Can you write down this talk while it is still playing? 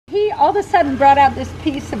all of a sudden brought out this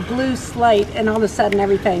piece of blue slate, and all of a sudden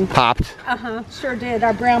everything popped. Sure did.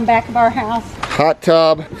 Our brown back of our house. Hot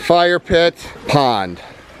tub, fire pit, pond.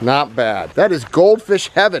 Not bad. That is goldfish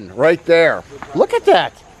heaven right there. Look at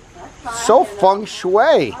that. So feng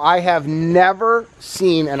shui. I have never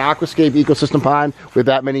seen an aquascape ecosystem pond with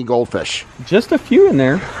that many goldfish. Just a few in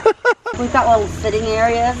there. We've got little sitting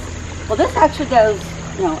areas. Well, this actually goes,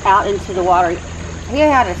 you know, out into the water. We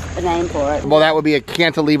had a name for it. Well, that would be a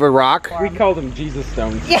cantilever rock. We call them Jesus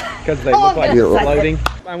stones. Yeah. Because they look like they're floating.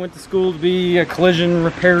 I went to school to be a collision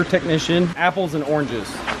repair technician. Apples and oranges.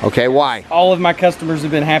 Okay, why? All of my customers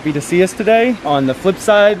have been happy to see us today. On the flip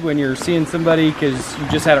side, when you're seeing somebody because you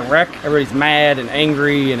just had a wreck, everybody's mad and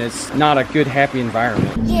angry, and it's not a good, happy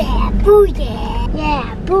environment. Yeah, booyah.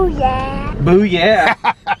 Yeah, booyah.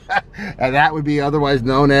 Booyah. And that would be otherwise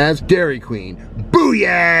known as Dairy Queen.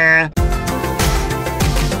 Booyah!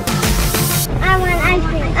 I want ice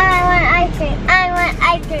cream. I want ice cream. I want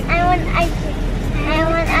ice cream. I want ice cream. I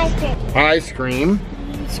want ice cream. Ice cream.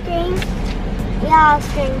 Scream. We all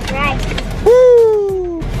scream for ice cream.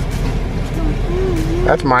 Woo!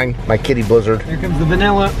 That's mine, my kitty blizzard. Here comes the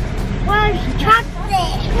vanilla. Where's chocolate?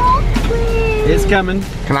 It's coming.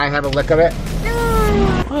 Can I have a lick of it?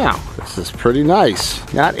 Wow, this is pretty nice.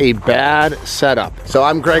 Not a bad setup. So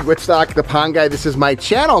I'm Greg Wittstock, the Pond Guy. This is my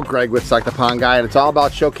channel, Greg Wittstock, the Pond Guy, and it's all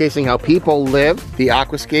about showcasing how people live the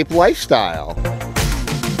aquascape lifestyle.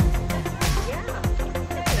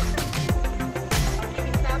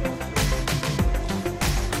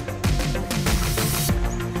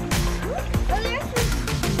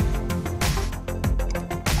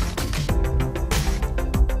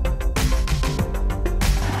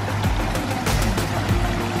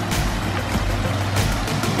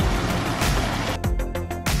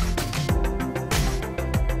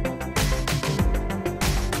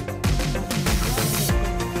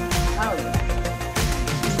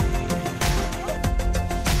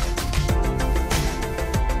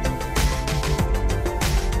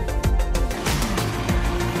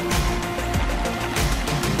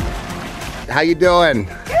 How you doing?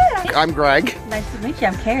 Good. I'm Greg. Nice to meet you.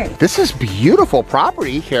 I'm Carrie. This is beautiful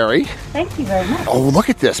property, Carrie. Thank you very much. Oh,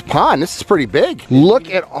 look at this pond. This is pretty big. Look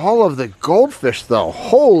at all of the goldfish, though.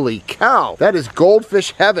 Holy cow. That is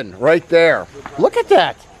goldfish heaven right there. Look at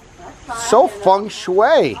that. So feng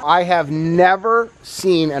shui. I have never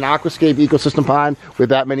seen an aquascape ecosystem pond with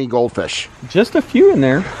that many goldfish. Just a few in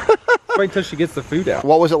there. Wait until she gets the food out.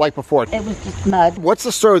 What was it like before? It was just mud. What's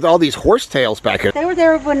the story with all these horsetails back here? They were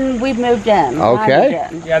there when we moved in. Okay.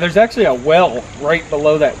 Yeah, there's actually a well right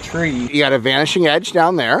below that tree. You got a vanishing edge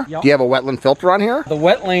down there. Yep. Do you have a wetland filter on here? The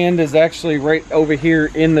wetland is actually right over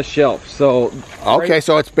here in the shelf. So okay,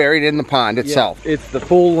 so it's buried in the pond itself. Yeah, it's the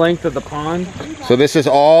full length of the pond. So this is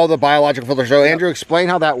all the biological filters. So Andrew, explain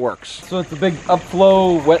how that works. So it's a big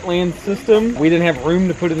upflow wetland system. We didn't have room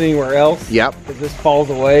to put it anywhere else. Yep. Because this falls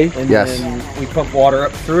away, and yes, then we pump water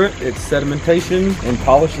up through it. It's sedimentation and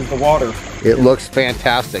polishes the water. It looks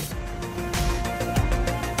fantastic.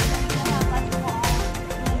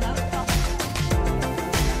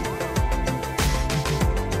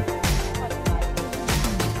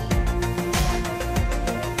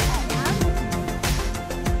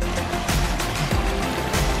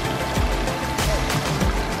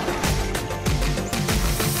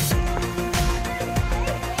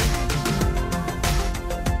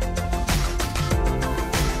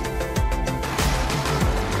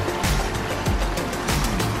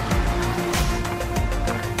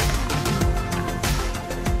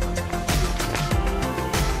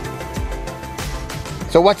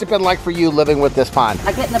 So what's it been like for you living with this pond?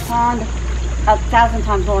 I get in the pond 1,000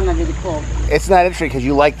 times more than I do the pool. It's not interesting because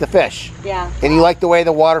you like the fish. Yeah. And you like the way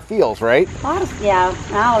the water feels, right? Yeah,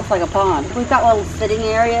 now it's like a pond. We've got little sitting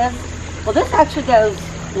areas. Well, this actually goes,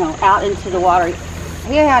 you know, out into the water.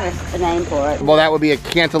 We had a name for it. Well, that would be a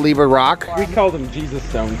cantilever rock. We call them Jesus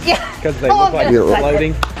stones. Yeah. Because they look like they're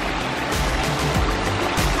floating.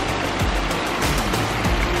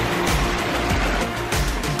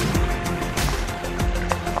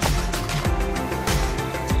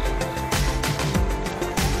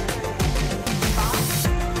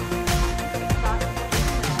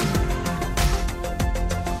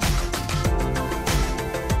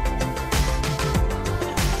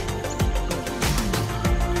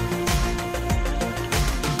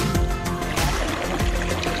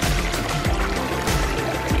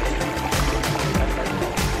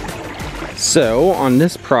 So on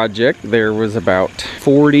this project there was about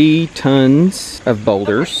 40 tons of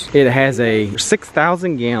boulders. It has a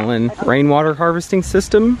 6,000 gallon rainwater harvesting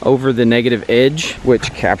system over the negative edge,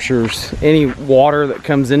 which captures any water that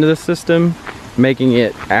comes into the system making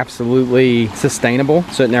it absolutely sustainable.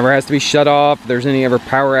 So it never has to be shut off. If there's any ever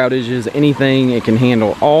power outages, anything, it can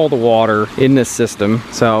handle all the water in this system.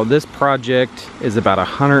 So this project is about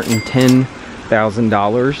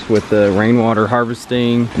 $110,000 with the rainwater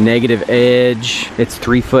harvesting, negative edge. It's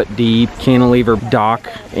 3 foot deep, cantilever dock,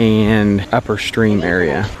 and upper stream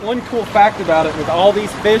area. One cool fact about it, with all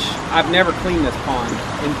these fish, I've never cleaned this pond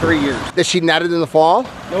in 3 years. Is she netted in the fall?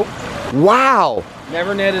 Nope. Wow.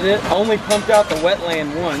 Never netted it. Only pumped out the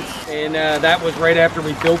wetland once, and that was right after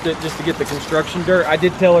we built it just to get the construction dirt. I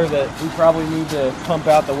did tell her that we probably need to pump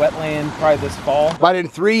out the wetland probably this fall. But in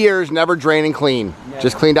 3 years, never drain and clean. Never.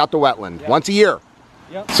 Just cleaned out the wetland. Yep. Once a year.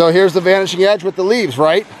 Yep. So here's the vanishing edge with the leaves,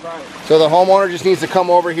 right? Right. So the homeowner just needs to come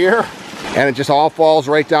over here, and it just all falls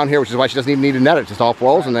right down here, which is why she doesn't even need to net it. It just all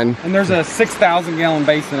flows, and then... And there's a 6,000 gallon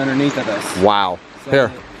basin underneath of this. Wow. So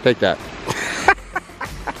Here, take that.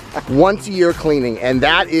 Once a year cleaning, and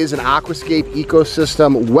that is an Aquascape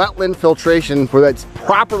ecosystem wetland filtration that's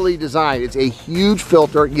properly designed. It's a huge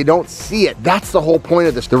filter. You don't see it. That's the whole point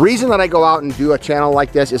of this. The reason that I go out and do a channel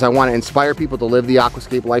like this is I want to inspire people to live the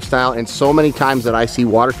Aquascape lifestyle, and so many times that I see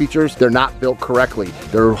water features, they're not built correctly.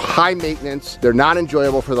 They're high maintenance. They're not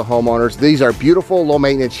enjoyable for the homeowners. These are beautiful, low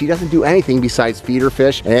maintenance. She doesn't do anything besides feed her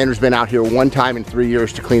fish, and Andrew's been out here one time in 3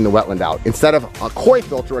 years to clean the wetland out. Instead of a koi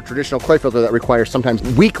filter, a traditional koi filter that requires sometimes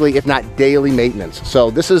weekly, if not daily maintenance.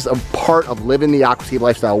 So this is a part of living the Aquascape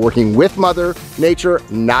lifestyle, working with Mother Nature,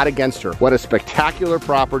 not against her. What a spectacular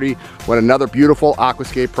property. What another beautiful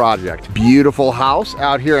Aquascape project. Beautiful house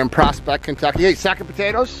out here in Prospect, Kentucky. Hey, sack of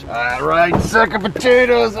potatoes? All right, sack of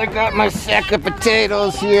potatoes. I got my sack of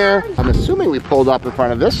potatoes here. I'm assuming we pulled up in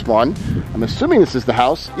front of this one. I'm assuming this is the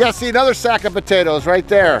house. Yeah, see another sack of potatoes right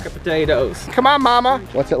there. Sack of potatoes. Come on, Mama.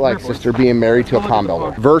 What's it like, sister, being married to a pond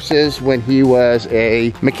builder versus when he was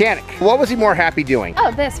a mechanic? What was he more happy doing?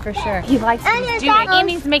 Oh, this for sure. He likes to do it. He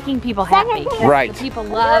means making people happy. Right. The people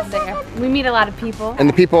love there. We meet a lot of people. And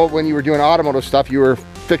the people, when you were doing automotive stuff, you were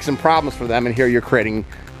fixing problems for them, and here you're creating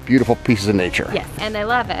beautiful pieces of nature. Yes, and they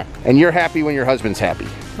love it. And you're happy when your husband's happy.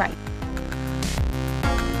 Right.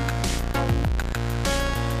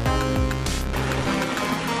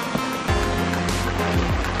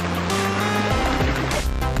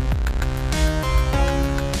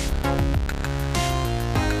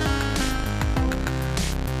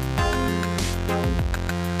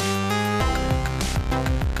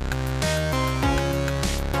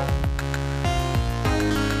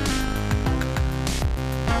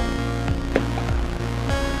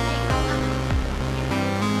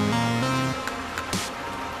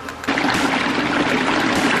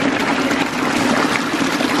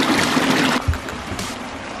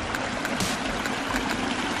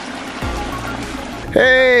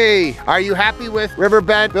 Hey, are you happy with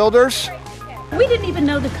Riverbed Builders? We didn't even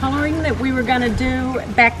know the coloring that we were gonna do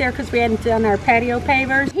back there because we hadn't done our patio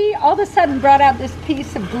pavers. He all of a sudden brought out this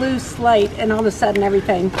piece of blue slate, and all of a sudden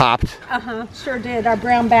everything Popped. Sure did. Our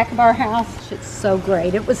brown back of our house. It's so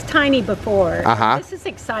great. It was tiny before. This is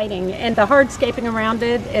exciting, and the hardscaping around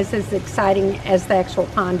it is as exciting as the actual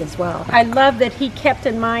pond as well. I love that he kept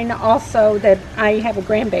in mind also that I have a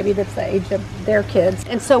grandbaby that's the age of their kids,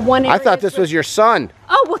 and so one area I thought this was your son.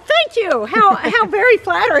 Oh, well, thank you. How very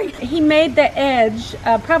flattering. He made the edge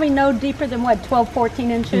probably no deeper than what, 12,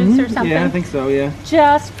 14 inches or something? Yeah, I think so, yeah.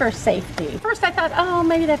 Just for safety. First I thought, oh,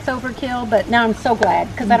 maybe that's overkill, but now I'm so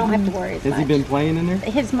glad because I don't have to worry as much. Has he been playing in there?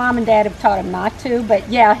 His mom and dad have taught him not to, but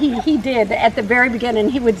yeah, he did at the very beginning.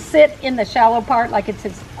 He would sit in the shallow part like it's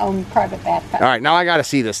his own private bathtub. All right, now I got to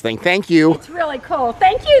see this thing. Thank you. It's really cool.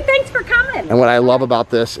 Thank you. Thanks for coming. And what I love about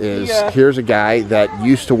this is here's a guy that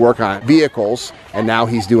used to work on vehicles, and now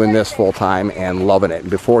he's doing this full time and loving it. And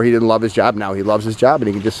before he didn't love his job, now he loves his job, and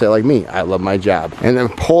he can just say like me, I love my job. And then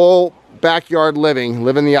pull backyard living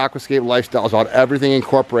the Aquascape lifestyle is about everything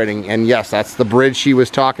incorporating. And yes, that's the bridge she was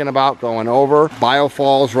talking about going over.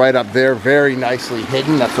 Biofalls right up there, very nicely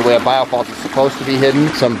hidden. That's the way a biofalls is supposed to be hidden.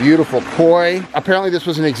 Some beautiful koi. Apparently this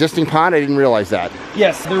was an existing pond. I didn't realize that.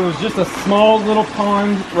 Yes, there was just a small little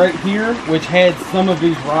pond right here, which had some of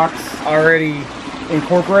these rocks already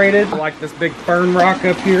incorporated. Like this big fern rock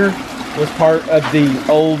up here was part of the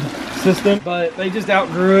old system, but they just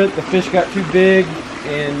outgrew it. The fish got too big,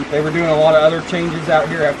 and they were doing a lot of other changes out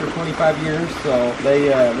here after 25 years, so they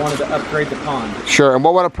wanted to upgrade the pond. Sure, and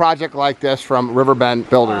what would a project like this from Riverbend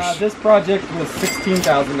Builders? This project was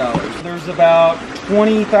 $16,000. There's about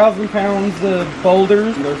 20,000 pounds of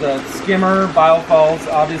boulders. There's a skimmer, biofalls,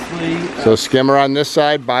 obviously. So skimmer on this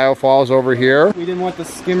side, biofalls over here. We didn't want the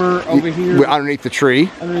skimmer over here. Underneath the tree.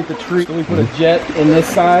 Underneath the tree. So we put a jet in this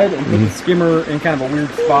side and put the skimmer in kind of a weird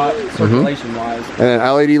spot, circulation-wise. And then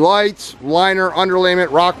LED lights, liner, underlayment,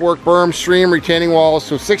 rockwork, berm, stream, retaining walls.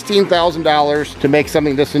 So $16,000 to make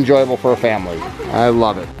something this enjoyable for a family. I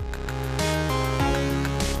love it.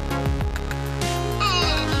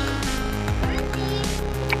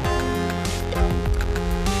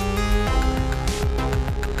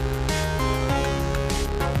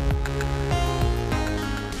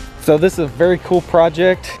 So this is a very cool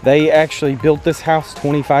project. They actually built this house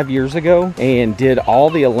 25 years ago and did all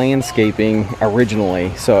the landscaping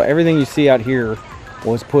originally. So everything you see out here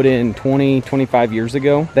was put in 25 years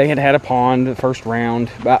ago. They had a pond the first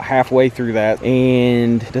round, about halfway through that,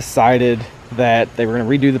 and decided that they were gonna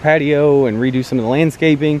redo the patio and redo some of the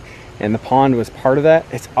landscaping, and the pond was part of that.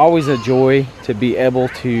 It's always a joy to be able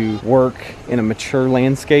to work in a mature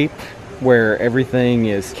landscape where everything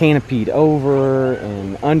is canopied over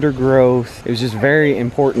and undergrowth. It was just very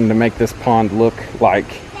important to make this pond look like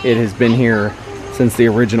it has been here since the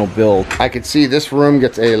original build. I can see this room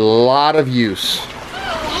gets a lot of use.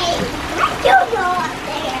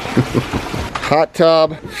 Hot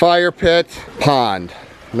tub, fire pit, pond.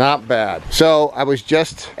 Not bad. So I was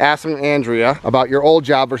just asking Andrea about your old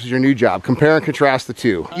job versus your new job. Compare and contrast the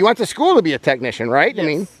two. You went to school to be a technician, right? Yes. I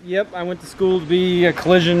mean, yep, I went to school to be a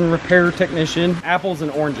collision repair technician. Apples and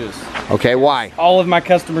oranges. Okay, why? All of my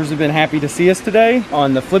customers have been happy to see us today.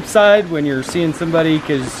 On the flip side, when you're seeing somebody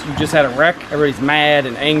because you just had a wreck, everybody's mad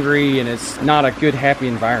and angry, and it's not a good, happy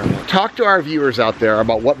environment. Talk to our viewers out there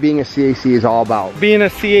about what being a CAC is all about. Being a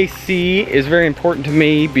CAC is very important to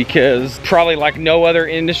me because probably like no other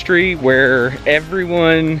industry where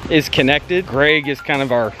everyone is connected. Greg is kind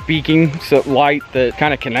of our beacon light that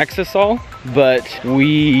kind of connects us all, but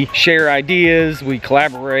we share ideas, we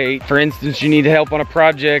collaborate. For instance, you need help on a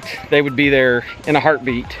project, they would be there in a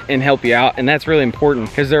heartbeat and help you out, and that's really important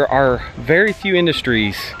because there are very few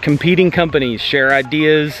industries. Competing companies share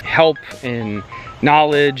ideas, help, and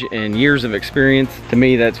knowledge and years of experience. To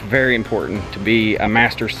me, that's very important to be a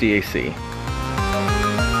master CAC.